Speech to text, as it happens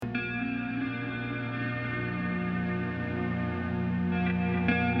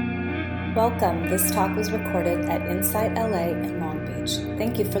Welcome. This talk was recorded at Insight LA in Long Beach.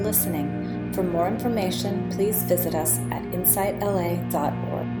 Thank you for listening. For more information, please visit us at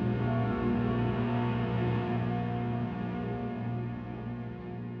insightla.org.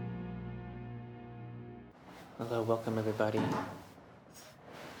 Hello, welcome everybody.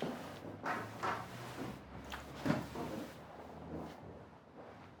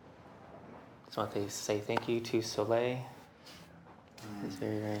 Just want to say thank you to Soleil. It's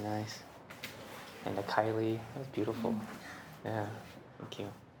very, very nice. And to Kylie, that was beautiful. Yeah, thank you.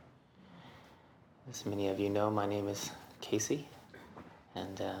 As many of you know, my name is Casey,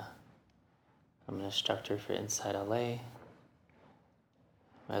 and I'm an instructor for Insight LA. I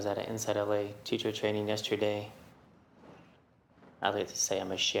was at an Insight LA teacher training yesterday. I like to say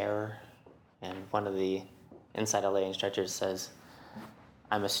I'm a sharer, and one of the Insight LA instructors says,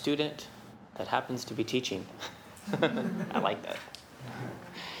 I'm a student that happens to be teaching. I like that.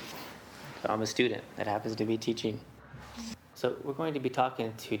 So I'm a student that happens to be teaching. So we're going to be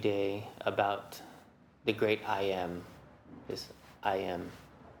talking today about the great I am, this I am,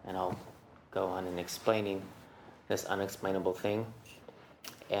 and I'll go on and explaining this unexplainable thing.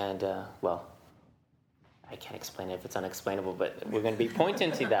 And, well, I can't explain it if it's unexplainable, but we're going to be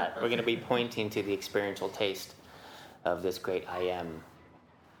pointing to that. We're going to be pointing to the experiential taste of this great I am.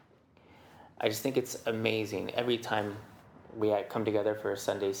 I just think it's amazing. Every time we come together for a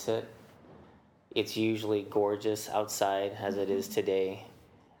Sunday sit, it's usually gorgeous outside as it is today.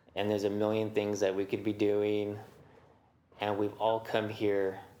 And there's a million things that we could be doing. And we've all come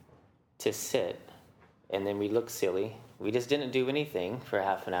here to sit. And then we look silly. We just didn't do anything for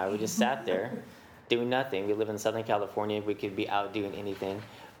half an hour. We just sat there doing nothing. We live in Southern California. We could be out doing anything.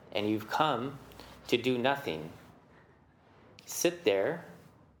 And you've come to do nothing. Sit there,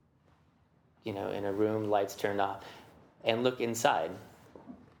 in a room, lights turned off, and look inside.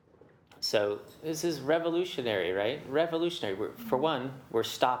 So this is revolutionary, right? Revolutionary. For one, we're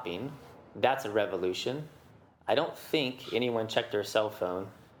stopping. That's a revolution. I don't think anyone checked their cell phone,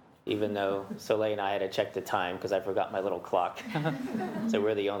 even though Soleil and I had to check the time because I forgot my little clock. So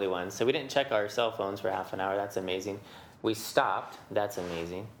we're the only ones. So we didn't check our cell phones for half an hour. That's amazing. We stopped. That's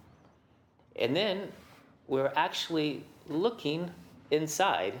amazing. And then we're actually looking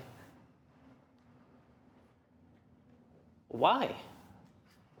inside. Why?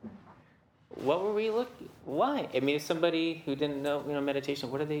 What were we looking? Why? I mean, if somebody who didn't know, meditation,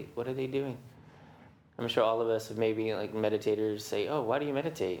 what are they doing? I'm sure all of us, maybe like meditators, say, "Oh, why do you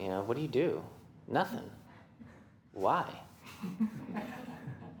meditate? What do you do? Nothing. Why?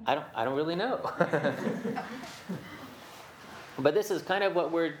 I don't really know." But this is kind of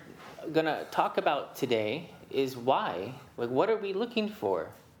what we're gonna talk about today: is why? Like, what are we looking for?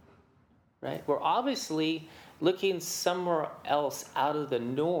 Right? We're obviously looking somewhere else out of the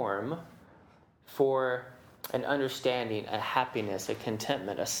norm for an understanding, a happiness, a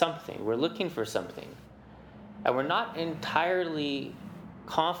contentment, a something. We're looking for something. And we're not entirely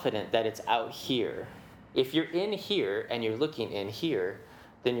confident that it's out here. If you're in here and you're looking in here,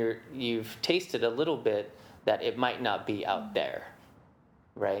 then you've tasted a little bit that it might not be out there,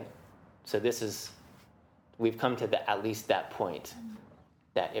 right? So we've come to at least that point,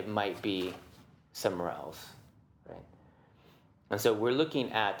 that it might be somewhere else, right? And so we're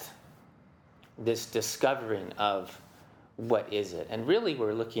looking at this discovering of what is it. And really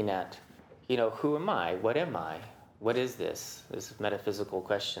we're looking at, who am I? What am I? What is this? This metaphysical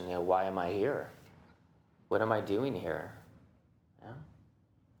question, why am I here? What am I doing here? Yeah?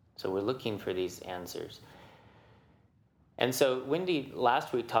 So we're looking for these answers. And so Wendy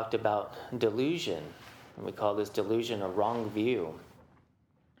last week talked about delusion, and we call this delusion a wrong view.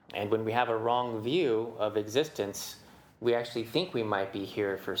 And when we have a wrong view of existence, we actually think we might be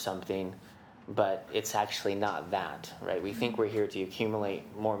here for something, but it's actually not that, right? We think we're here to accumulate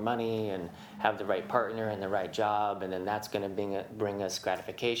more money and have the right partner and the right job, and then that's going to bring us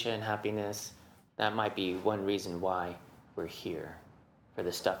gratification, happiness. That might be one reason why we're here, for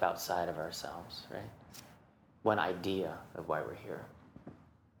the stuff outside of ourselves, right? One idea of why we're here.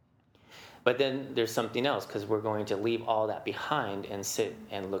 But then there's something else, because we're going to leave all that behind and sit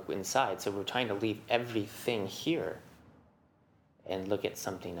and look inside. So we're trying to leave everything here and look at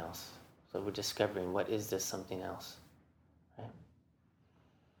something else. So we're discovering, what is this something else? Right?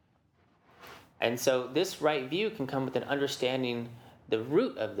 And so this right view can come with an understanding. The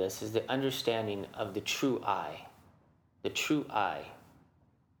root of this is the understanding of the true I. The true I.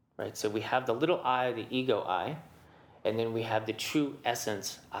 Right? So we have the little I, the ego I, and then we have the true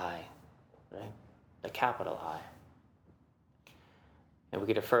essence I. Right? The capital I. And we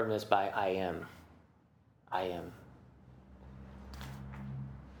could affirm this by I am. I am.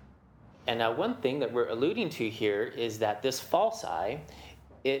 And now one thing that we're alluding to here is that this false I,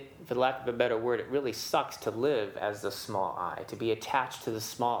 for lack of a better word, it really sucks to live as the small I. To be attached to the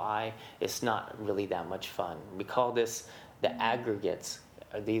small I, it's not really that much fun. We call this the aggregates.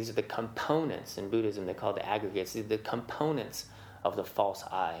 These are the components. In Buddhism, they call it the aggregates. These are the components of the false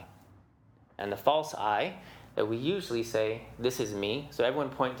I. And the false I, that we usually say, this is me. So everyone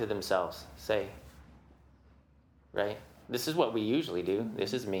point to themselves. Say, right? This is what we usually do.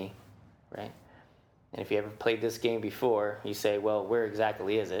 This is me, right? And if you ever played this game before, you say, well, where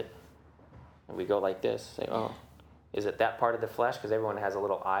exactly is it? And we go like this. Say, oh, is it that part of the flesh? Because everyone has a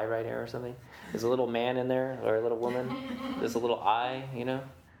little eye right here or something. There's a little man in there or a little woman. There's a little eye,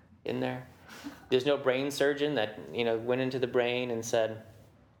 in there. There's no brain surgeon that, went into the brain and said,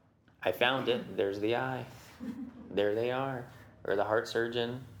 I found it. There's the eye. There they are. Or the heart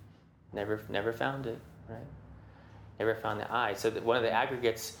surgeon never found it, right? Never found the eye. So one of the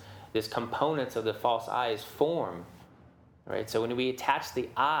aggregates, these components of the false I is form, right? So when we attach the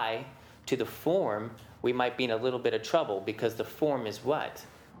I to the form, we might be in a little bit of trouble because the form is what?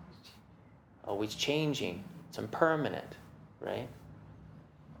 Always changing. It's impermanent, right?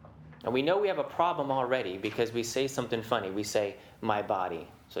 And we know we have a problem already because we say something funny. We say, my body.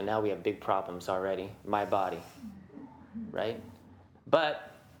 So now we have big problems already. My body, right?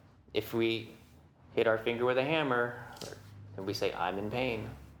 But if we hit our finger with a hammer and we say, I'm in pain.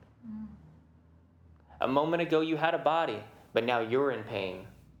 A moment ago you had a body, but now you're in pain.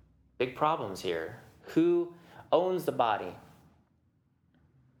 Big problems here. Who owns the body?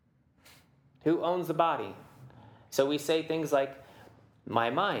 Who owns the body? So we say things like, my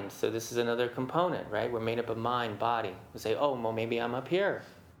mind. So this is another component, right? We're made up of mind, body. We say, oh, well, maybe I'm up here.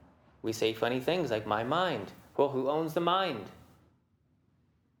 We say funny things like my mind. Well, who owns the mind?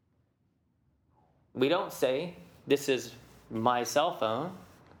 We don't say, this is my cell phone,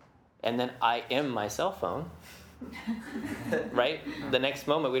 and then I am my cell phone. Right? The next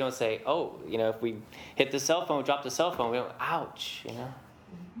moment we don't say, oh, if we hit the cell phone, drop the cell phone, we don't, ouch,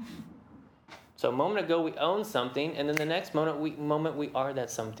 So a moment ago we own something, and then the next moment we are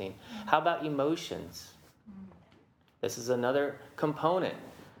that something. How about emotions? This is another component.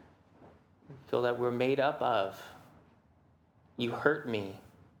 Feel that we're made up of. You hurt me.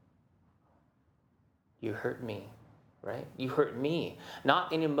 You hurt me, right? You hurt me.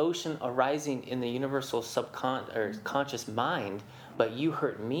 Not an emotion arising in the universal conscious mind, but you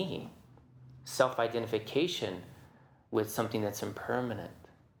hurt me. Self-identification with something that's impermanent.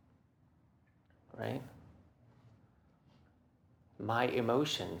 Right? My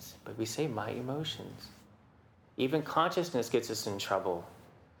emotions. But we say my emotions. Even consciousness gets us in trouble.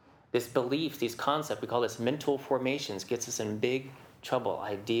 This belief, these concepts, we call this mental formations, gets us in big trouble.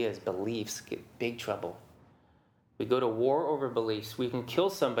 Ideas, beliefs get big trouble. We go to war over beliefs. We can kill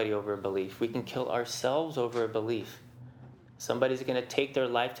somebody over a belief. We can kill ourselves over a belief. Somebody's going to take their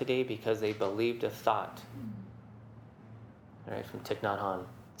life today because they believed a thought. All right, from Thich Nhat Hanh.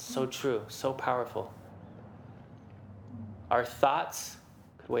 So true, so powerful. Our thoughts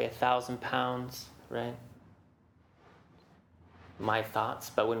could weigh 1,000 pounds, right? My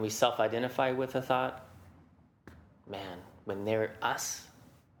thoughts, but when we self-identify with a thought, man, when they're us,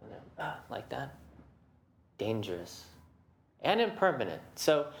 like that, dangerous and impermanent.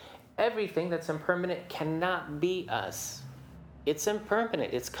 So everything that's impermanent cannot be us. It's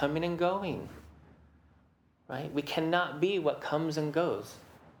impermanent. It's coming and going, right? We cannot be what comes and goes.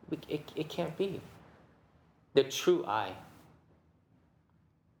 It can't be. The true I.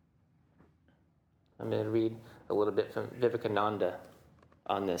 I'm going to read a little bit from Vivekananda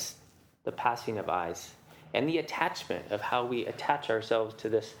on this, the passing of eyes, and the attachment of how we attach ourselves to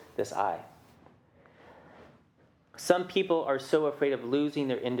this I. Some people are so afraid of losing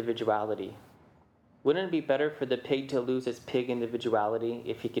their individuality. Wouldn't it be better for the pig to lose its pig individuality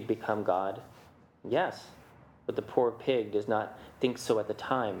if he could become God? Yes, but the poor pig does not think so at the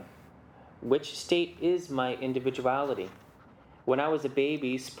time. Which state is my individuality? When I was a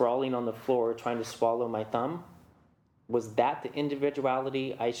baby sprawling on the floor trying to swallow my thumb, was that the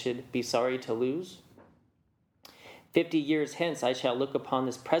individuality I should be sorry to lose? 50 years hence I shall look upon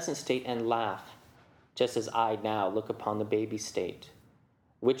this present state and laugh, just as I now look upon the baby state.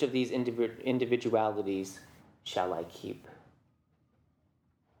 Which of these individualities shall I keep?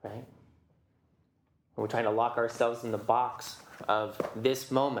 Right? And we're trying to lock ourselves in the box of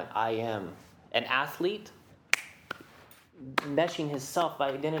this moment, I am. An athlete, meshing his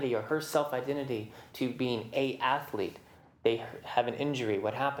self-identity or her self-identity to being a athlete. They have an injury.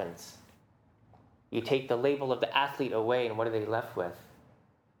 What happens? You take the label of the athlete away, and what are they left with?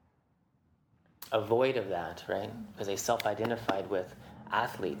 A void of that, right? Because they self-identified with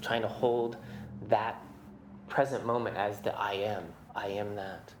athlete, trying to hold that present moment as the I am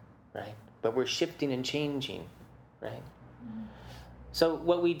that, right? But we're shifting and changing, right? So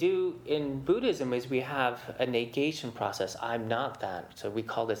what we do in Buddhism is we have a negation process. I'm not that. So we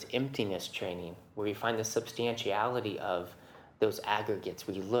call this emptiness training, where we find the substantiality of those aggregates.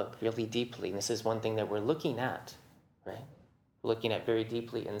 We look really deeply, and this is one thing that we're looking at, right? Looking at very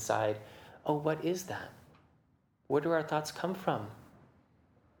deeply inside. Oh, what is that? Where do our thoughts come from?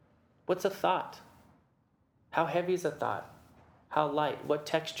 What's a thought? How heavy is a thought? How light? What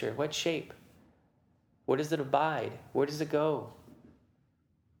texture? What shape? Where does it abide? Where does it go?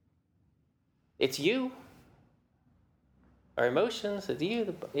 It's you. Our emotions, it's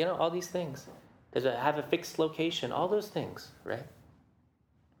you, all these things. Does it have a fixed location? All those things, right?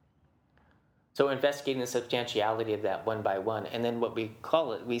 So investigating the substantiality of that one by one, and then what we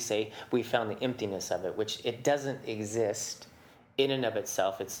call it, we say we found the emptiness of it, which it doesn't exist in and of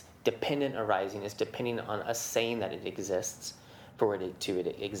itself. It's dependent arising. It's depending on us saying that it exists for it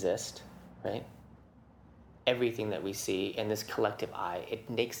to exist, right? Everything that we see in this collective I, it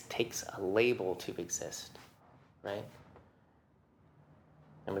takes a label to exist, right?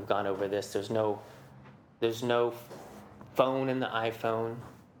 And we've gone over this. There's no phone in the iPhone,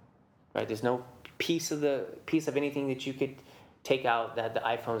 right? There's no piece of anything that you could take out that the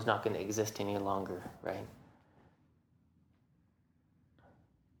iPhone's not going to exist any longer, right?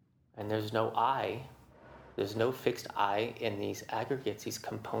 And there's no I. There's no fixed I in these aggregates, these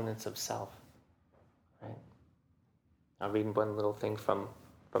components of self, right? I'll read one little thing from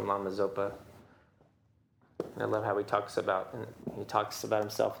Lama Zopa. And I love how he talks about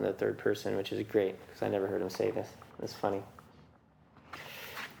himself in the third person, which is great, because I never heard him say this. It's funny.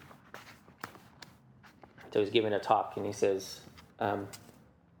 So he's giving a talk, and he says,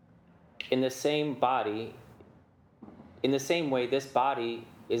 in the same way, this body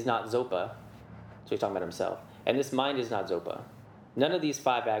is not Zopa. So he's talking about himself. And this mind is not Zopa. None of these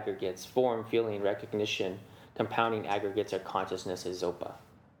 5 aggregates, form, feeling, recognition, compounding aggregates, or consciousness is Zopa.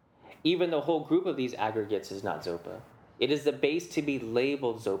 Even the whole group of these aggregates is not Zopa. It is the base to be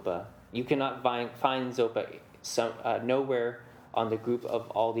labeled Zopa. You cannot find Zopa nowhere on the group of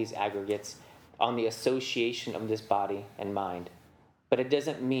all these aggregates, on the association of this body and mind. But it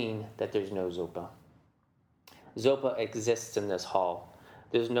doesn't mean that there's no Zopa. Zopa exists in this hall.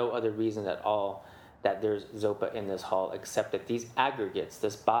 There's no other reason at all that there's Zopa in this hall except that these aggregates,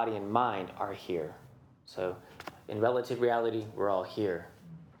 this body and mind, are here. So in relative reality, we're all here,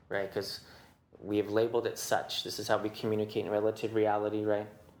 right? Because we have labeled it such. This is how we communicate in relative reality, right?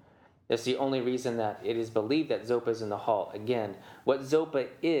 That's the only reason that it is believed that Zopa is in the hall. Again, what Zopa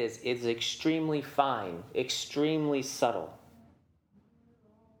is extremely fine, extremely subtle.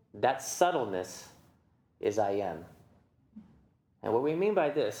 That subtleness is I am. And what we mean by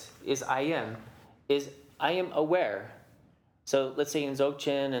this is I am aware. So let's say in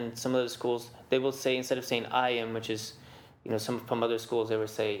Dzogchen and some of those schools, they will say, instead of saying I am, which is, some from other schools,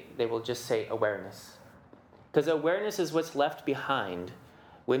 they will just say awareness. Because awareness is what's left behind.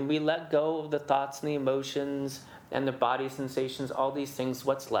 When we let go of the thoughts and the emotions and the body sensations, all these things,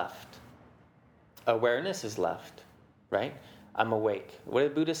 what's left? Awareness is left, right? I'm awake. What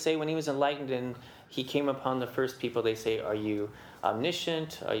did Buddha say when he was enlightened and he came upon the first people? They say, are you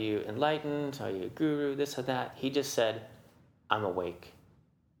omniscient? Are you enlightened? Are you a guru? This or that. He just said, I'm awake.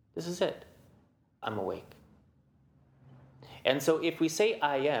 This is it. I'm awake. And so if we say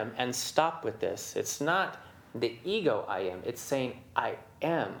I am and stop with this, it's not the ego I am. It's saying I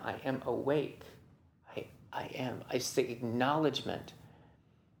am awake. I am. It's the acknowledgement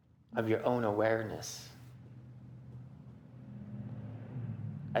of your own awareness.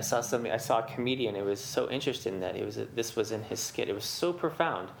 I saw a comedian. It was so interesting that this was in his skit. It was so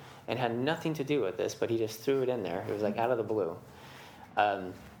profound and had nothing to do with this, but he just threw it in there. It was like out of the blue.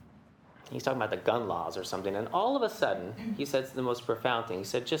 He's talking about the gun laws or something, and all of a sudden, he says the most profound thing. He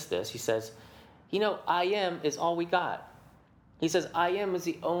said just this. He says, I am is all we got. He says, I am is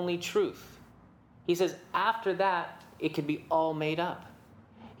the only truth. He says, after that, it could be all made up.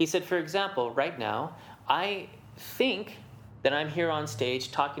 He said, for example, right now, I think that I'm here on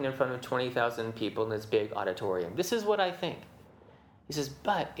stage talking in front of 20,000 people in this big auditorium. This is what I think. He says,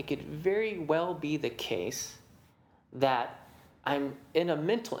 but it could very well be the case that I'm in a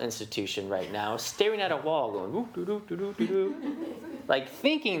mental institution right now, staring at a wall, going, woo, doo, doo, doo, doo, doo, doo, like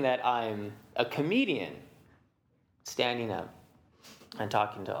thinking that I'm a comedian, standing up and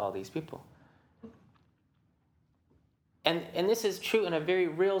talking to all these people. And this is true in a very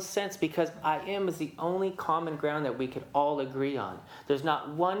real sense because I am is the only common ground that we could all agree on. There's not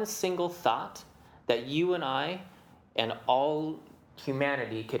one single thought that you and I and all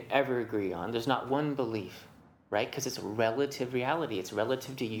humanity could ever agree on. There's not one belief, right? Because it's a relative reality. It's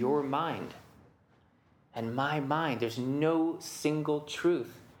relative to your mind and my mind. There's no single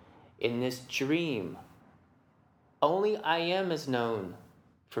truth in this dream. Only I am is known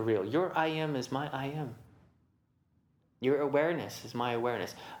for real. Your I am is my I am. Your awareness is my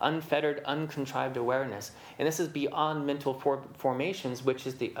awareness. Unfettered, uncontrived awareness. And this is beyond mental formations, which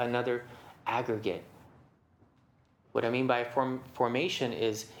is another aggregate. What I mean by formation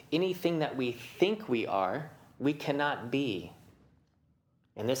is anything that we think we are, we cannot be.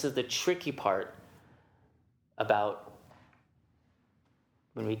 And this is the tricky part about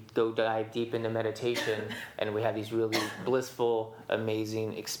when we go dive deep into meditation and we have these really blissful,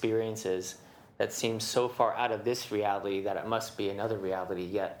 amazing experiences that seem so far out of this reality that it must be another reality,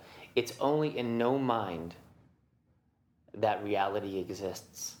 yet it's only in no mind that reality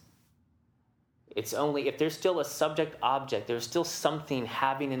exists. It's only if there's still a subject object, there's still something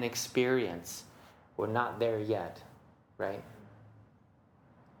having an experience. We're not there yet, right?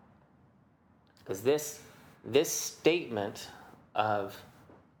 Because this statement of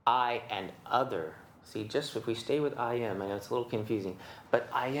I and other, see, just if we stay with I am, I know it's a little confusing, but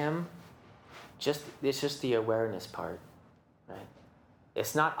I am, it's just the awareness part, right?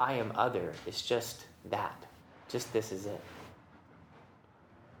 It's not I am other, it's just that. Just this is it.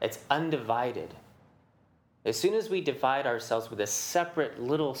 It's undivided. As soon as we divide ourselves with a separate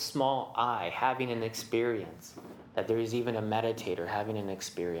little small I having an experience, that there is even a meditator having an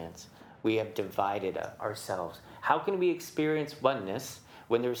experience, we have divided ourselves. How can we experience oneness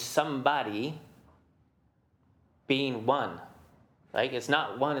when there's somebody being one? Right? It's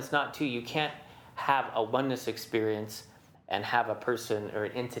not one, it's not two. You can't have a oneness experience and have a person or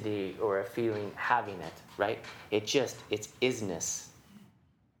an entity or a feeling having it, right? It's isness.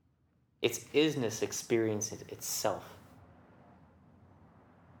 It's isness experiencing itself.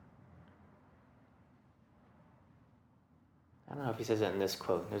 I don't know if he says it in this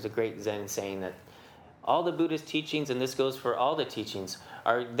quote. There's a great Zen saying that all the Buddhist teachings, and this goes for all the teachings,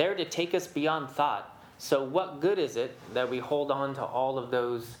 are there to take us beyond thought. So what good is it that we hold on to all of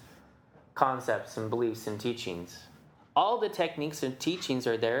those concepts and beliefs and teachings? All the techniques and teachings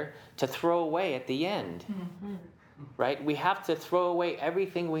are there to throw away at the end. Mm-hmm. Right? We have to throw away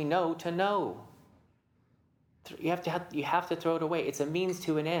everything we know to know. You have to throw it away. It's a means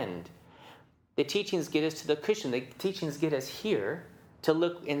to an end. The teachings get us to the cushion. The teachings get us here to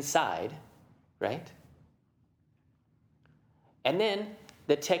look inside, right? And then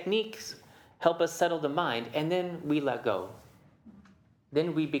the techniques help us settle the mind, and then we let go.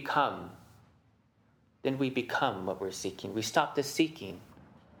 Then we become what we're seeking. We stop the seeking,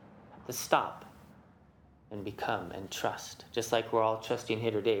 the stop, and become and trust. Just like we're all trusting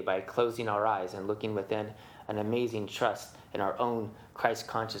here today by closing our eyes and looking within an amazing trust in our own Christ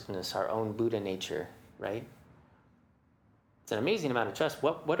consciousness, our own Buddha nature, right? It's an amazing amount of trust.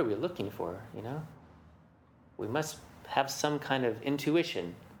 What are we looking for, you know? We must have some kind of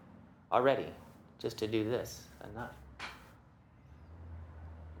intuition already just to do this and not.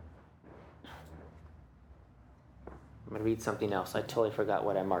 I'm going to read something else. I totally forgot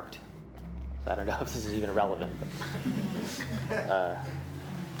what I marked. I don't know if this is even relevant.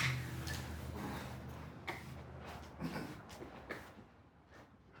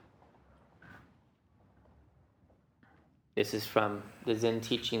 This is from the Zen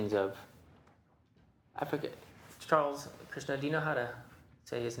teachings of, I forget, Charles Krishna. Do you know how to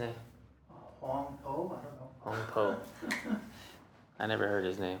say his name? Huang Po? I don't know. Huang Po. I never heard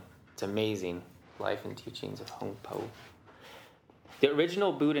his name. It's amazing. Life and teachings of Huang Po. The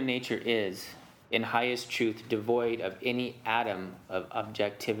original Buddha nature is, in highest truth, devoid of any atom of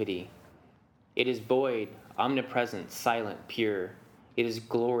objectivity. It is void, omnipresent, silent, pure. It is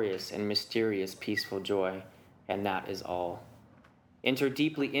glorious and mysterious, peaceful joy, and that is all. Enter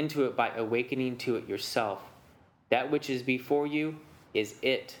deeply into it by awakening to it yourself. That which is before you is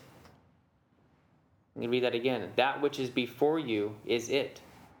it. Let me read that again. That which is before you is it.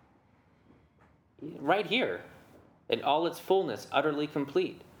 Right here. In all its fullness, utterly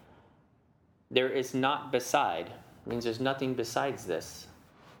complete. There is not beside, means there's nothing besides this.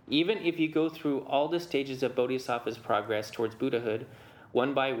 Even if you go through all the stages of Bodhisattva's progress towards Buddhahood,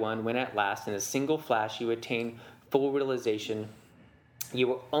 one by one, when at last, in a single flash, you attain full realization, you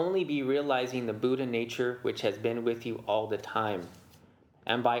will only be realizing the Buddha nature which has been with you all the time.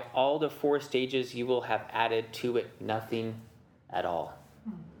 And by all the 4 stages, you will have added to it nothing at all.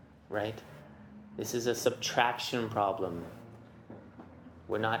 Right? This is a subtraction problem.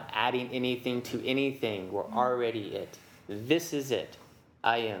 We're not adding anything to anything. We're already it. This is it.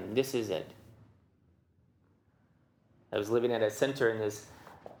 I am. This is it. I was living at a center in this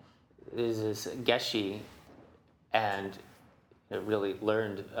Geshe, and I really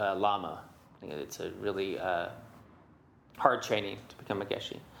learned Lama. It's a really hard training to become a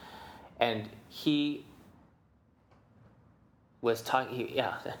Geshe. And he was talking,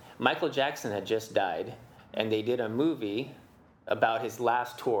 Michael Jackson had just died, and they did a movie about his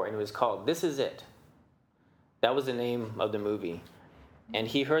last tour, and it was called This Is It. That was the name of the movie. And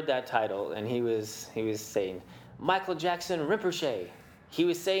he heard that title, and he was saying, Michael Jackson Rinpoche. He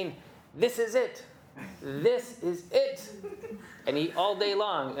was saying, this is it. This is it. And he, all day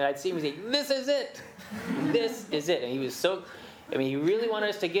long, and I'd see him say, this is it. This is it. And he was so, he really wanted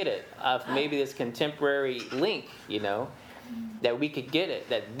us to get it, maybe this contemporary link, that we could get it,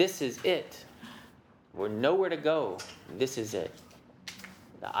 that this is it. We're nowhere to go. This is it.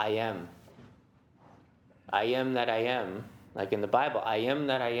 The I am. I am that I am. Like in the Bible, I am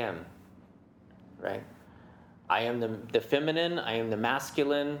that I am. Right? I am the feminine, I am the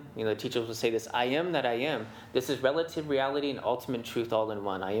masculine. The teachers will say this, I am that I am. This is relative reality and ultimate truth all in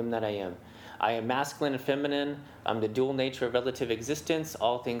one. I am that I am. I am masculine and feminine. I'm the dual nature of relative existence.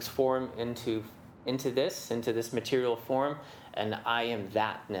 All things form into this material form. And I am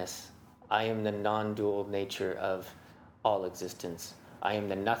thatness. I am the non-dual nature of all existence. I am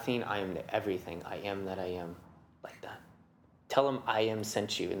the nothing, I am the everything. I am that I am. Like that. Tell him I am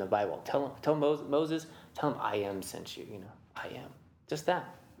sent you in the Bible. Tell Moses, tell him I am sent you, I am. Just that.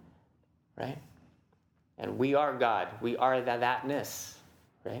 Right? And we are God. We are thatness.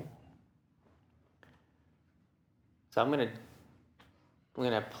 Right? So I'm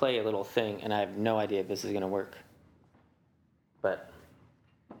gonna play a little thing, and I have no idea if this is gonna work. But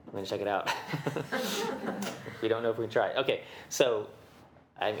I'm gonna check it out. We don't know if we can try it. Okay, so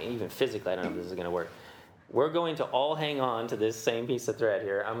even physically I don't know if this is gonna work. We're going to all hang on to this same piece of thread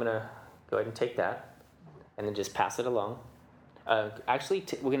here. I'm going to go ahead and take that and then just pass it along. We're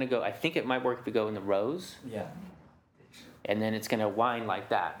going to go, I think it might work if we go in the rows. Yeah. And then it's going to wind like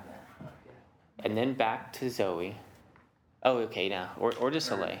that. And then back to Zoe. Oh, okay, now. Or to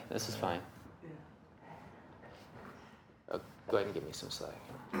Soleil. This is fine. Oh, go ahead and give me some slack.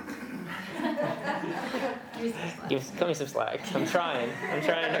 Give me some slack. I'm trying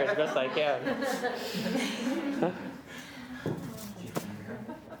here as best I can.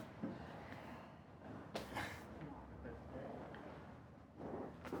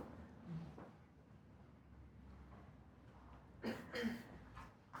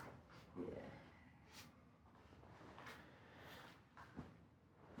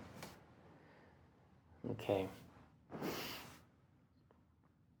 Okay.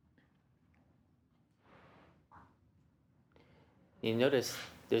 You notice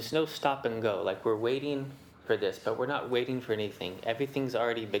there's no stop and go. Like we're waiting for this, but we're not waiting for anything. Everything's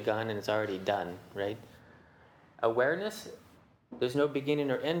already begun and it's already done, right? Awareness, there's no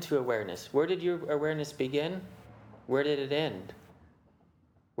beginning or end to awareness. Where did your awareness begin? Where did it end?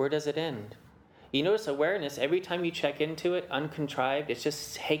 Where does it end? You notice awareness, every time you check into it, uncontrived, it's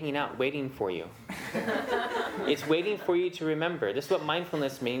just hanging out, waiting for you. It's waiting for you to remember. This is what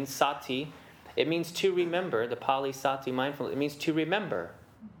mindfulness means, sati. It means to remember, the Pali Sati mindfulness. It means to remember.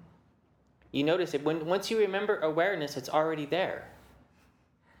 You notice it, once you remember awareness, it's already there.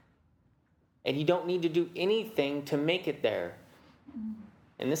 And you don't need to do anything to make it there.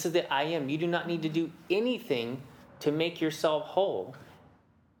 And this is the I am. You do not need to do anything to make yourself whole.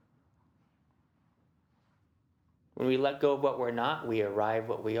 When we let go of what we're not, we arrive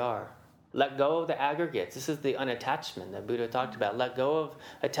what we are. Let go of the aggregates. This is the unattachment that Buddha talked about. Let go of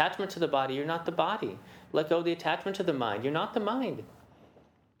attachment to the body. You're not the body. Let go of the attachment to the mind. You're not the mind.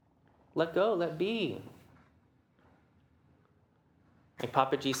 Let go. Let be. Like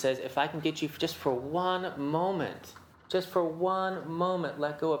Papaji says, if I can get you just for one moment,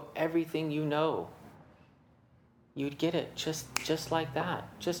 let go of everything you know, you'd get it just like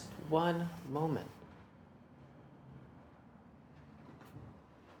that. Just one moment.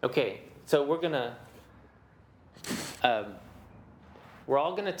 Okay. So we're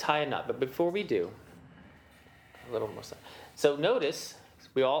all gonna tie a knot, but before we do, a little more stuff. So notice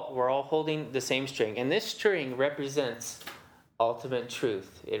we're all holding the same string, and this string represents ultimate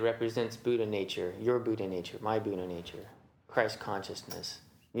truth. It represents Buddha nature, your Buddha nature, my Buddha nature, Christ consciousness,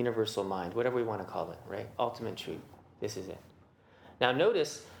 universal mind, whatever we want to call it, right? Ultimate truth. This is it. Now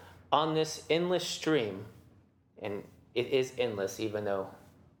notice on this endless stream, and it is endless, even though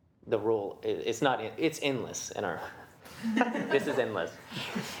the rule it's not. It's endless in our. This is endless.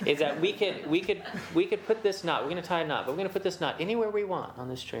 Is that we could put this knot. We're going to tie a knot, but we're going to put this knot anywhere we want on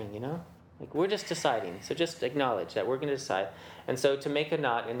the string. Like we're just deciding. So just acknowledge that we're going to decide. And so to make a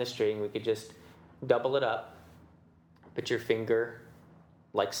knot in the string, we could just double it up, put your finger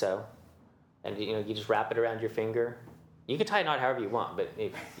like so, and you just wrap it around your finger. You can tie a knot however you want, but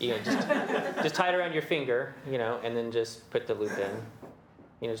just tie it around your finger, and then just put the loop in.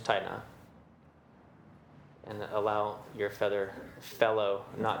 Just tie a knot, and allow your fellow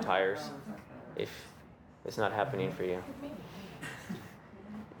knot tiers if it's not happening for you.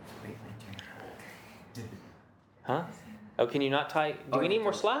 Huh? Oh, can you not tie? Do we need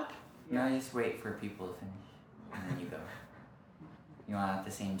more slack? No, just wait for people to finish, and then you go. You want it at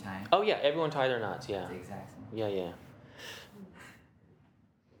the same time? Oh yeah, everyone tie their knots. Yeah. The exact same. Yeah.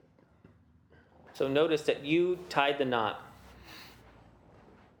 So notice that you tied the knot.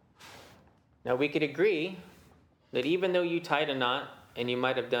 Now we could agree that even though you tied a knot, and you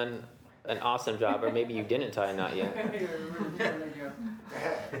might have done an awesome job, or maybe you didn't tie a knot yet.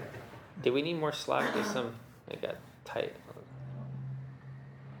 Do we need more slack? There's some that got tight.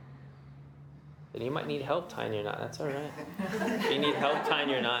 Then you might need help tying your knot. That's all right. If you need help tying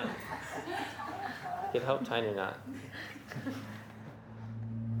your knot, get help tying your knot.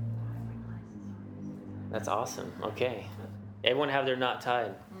 That's awesome. Okay. Everyone have their knot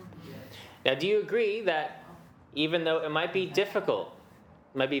tied. Now, do you agree that even though it might be difficult,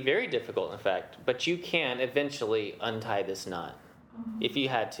 it might be very difficult, in fact, but you can eventually untie this knot if you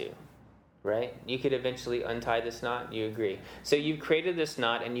had to, right? You could eventually untie this knot. You agree? So you've created this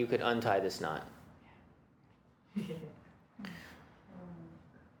knot, and you could untie this knot.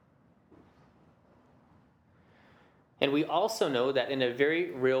 And we also know that in a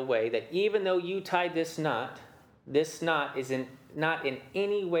very real way that even though you tied this knot is not in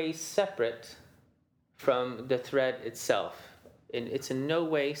any way separate from the thread itself. And it's in no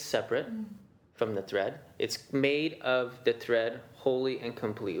way separate from the thread. It's made of the thread wholly and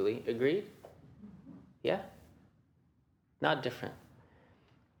completely. Agreed? Yeah? Not different.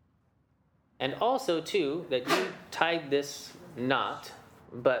 And also, too, that you tied this knot,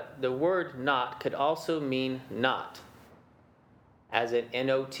 but the word knot could also mean not, as in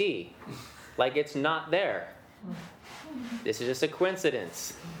N-O-T, like it's not there. This is just a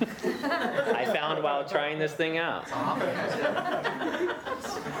coincidence I found while trying this thing out.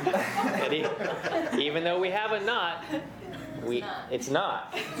 Even though we have a knot, it's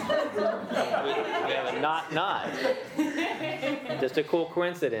not. We have a not. Just a cool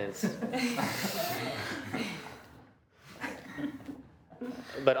coincidence.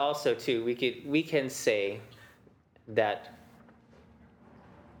 But also, too, we can say that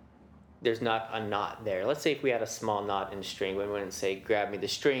there's not a knot there. Let's say if we had a small knot in string, we wouldn't say, grab me the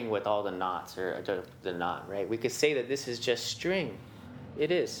string with all the knots, or the knot, right? We could say that this is just string.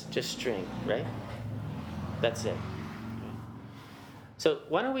 It is just string, right? That's it. So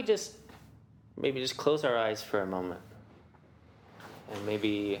why don't we maybe just close our eyes for a moment, and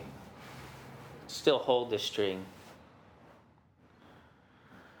maybe still hold the string.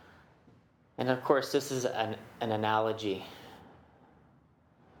 And of course, this is an analogy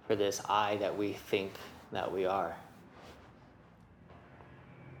for this I that we think that we are.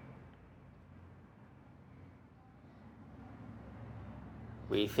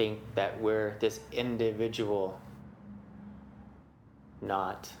 We think that we're this individual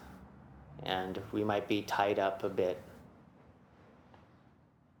knot, and we might be tied up a bit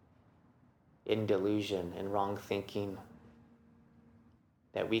in delusion and wrong thinking,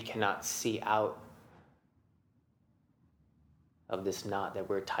 that we cannot see out of this knot that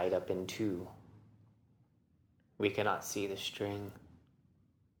we're tied up into. We cannot see the string.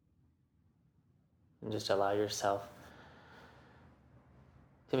 And just allow yourself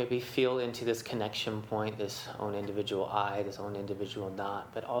to maybe feel into this connection point, this own individual I, this own individual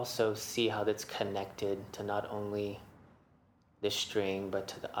knot, but also see how that's connected to not only this string, but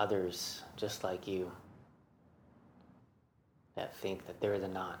to the others just like you that think that they're the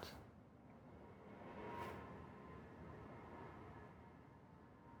knot.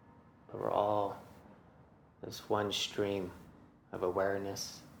 But we're all this one stream of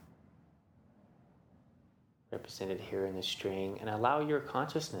awareness represented here in the string. And allow your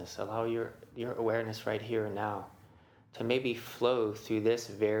consciousness, allow your awareness right here and now to maybe flow through this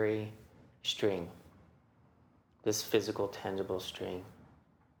very string, this physical, tangible string,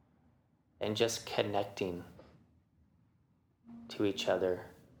 and just connecting to each other,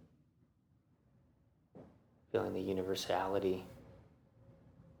 feeling the universality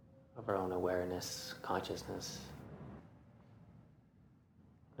of our own awareness, consciousness.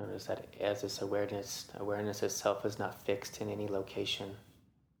 Notice that as this awareness itself is not fixed in any location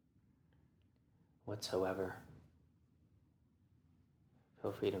whatsoever.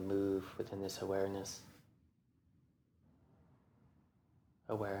 Feel free to move within this awareness.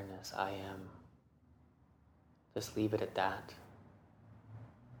 Awareness, I am. Just leave it at that.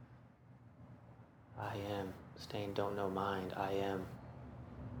 I am. Stay in don't know mind. I am.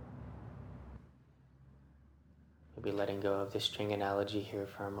 Maybe letting go of the string analogy here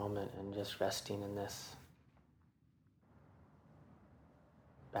for a moment and just resting in this.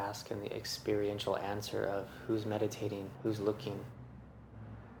 Bask in the experiential answer of who's meditating, who's looking.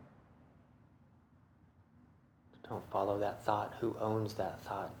 Don't follow that thought. Who owns that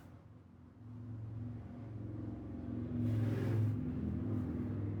thought?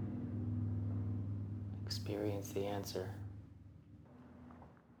 Experience the answer.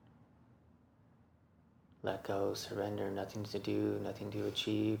 Let go, surrender, nothing to do, nothing to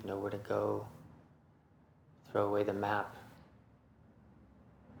achieve, nowhere to go. Throw away the map.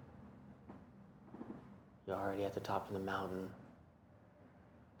 You're already at the top of the mountain.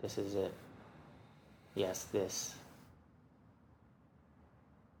 This is it. Yes, this.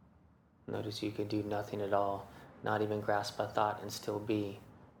 Notice you can do nothing at all, not even grasp a thought and still be.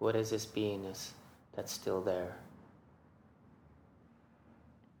 What is this beingness that's still there?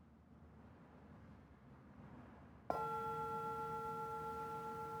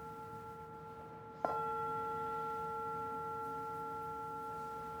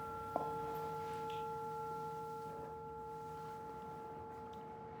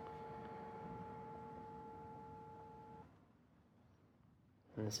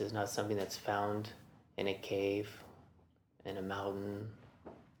 And this is not something that's found in a cave, in a mountain,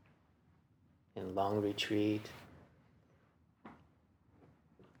 in long retreat.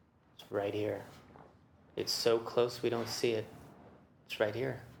 It's right here. It's so close we don't see it. It's right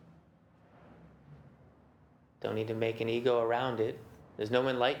here. Don't need to make an ego around it. There's no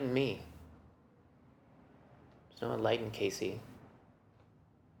enlightened me. There's no enlightened Casey.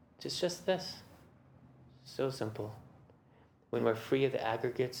 It's just this. So simple. When we're free of the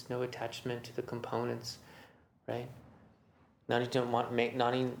aggregates, no attachment to the components, right?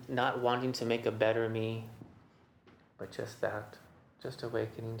 Not wanting to make a better me, but just that, just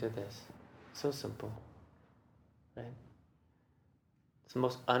awakening to this. So simple, right? It's the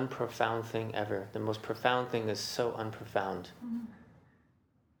most unprofound thing ever. The most profound thing is so unprofound.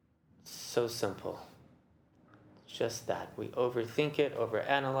 So simple. It's just that. We overthink it,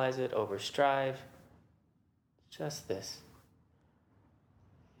 overanalyze it, overstrive. Just this.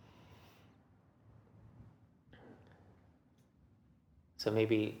 So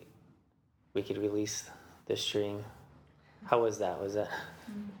maybe we could release the string. How was that? Was that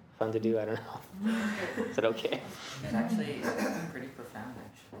fun to do? I don't know. Is it okay? It's actually pretty profound,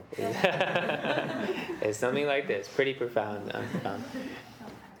 actually. It's something like this. Pretty profound.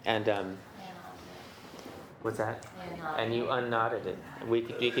 And what's that? And you unknotted it.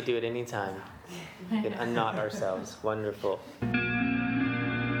 We could do it anytime. We could unknot ourselves. Wonderful.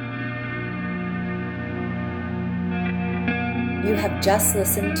 You have just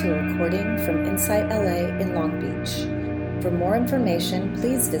listened to a recording from Insight LA in Long Beach. For more information,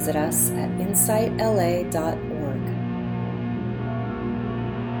 please visit us at insightla.org.